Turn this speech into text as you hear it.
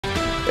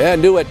And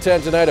new at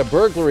 10 tonight, a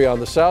burglary on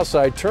the south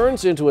side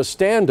turns into a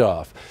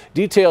standoff.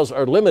 Details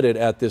are limited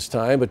at this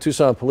time, but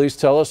Tucson police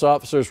tell us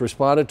officers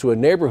responded to a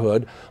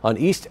neighborhood on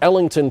East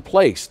Ellington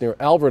Place near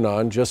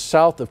Alvernon, just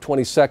south of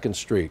 22nd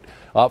Street.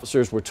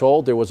 Officers were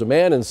told there was a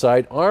man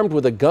inside armed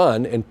with a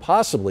gun and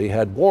possibly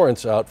had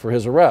warrants out for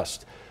his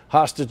arrest.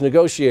 Hostage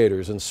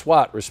negotiators and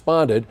SWAT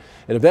responded,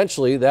 and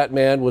eventually that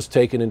man was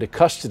taken into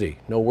custody.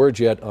 No word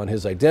yet on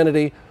his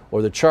identity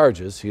or the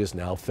charges he is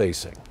now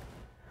facing.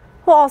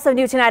 Well, also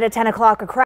new tonight at 10 o'clock, a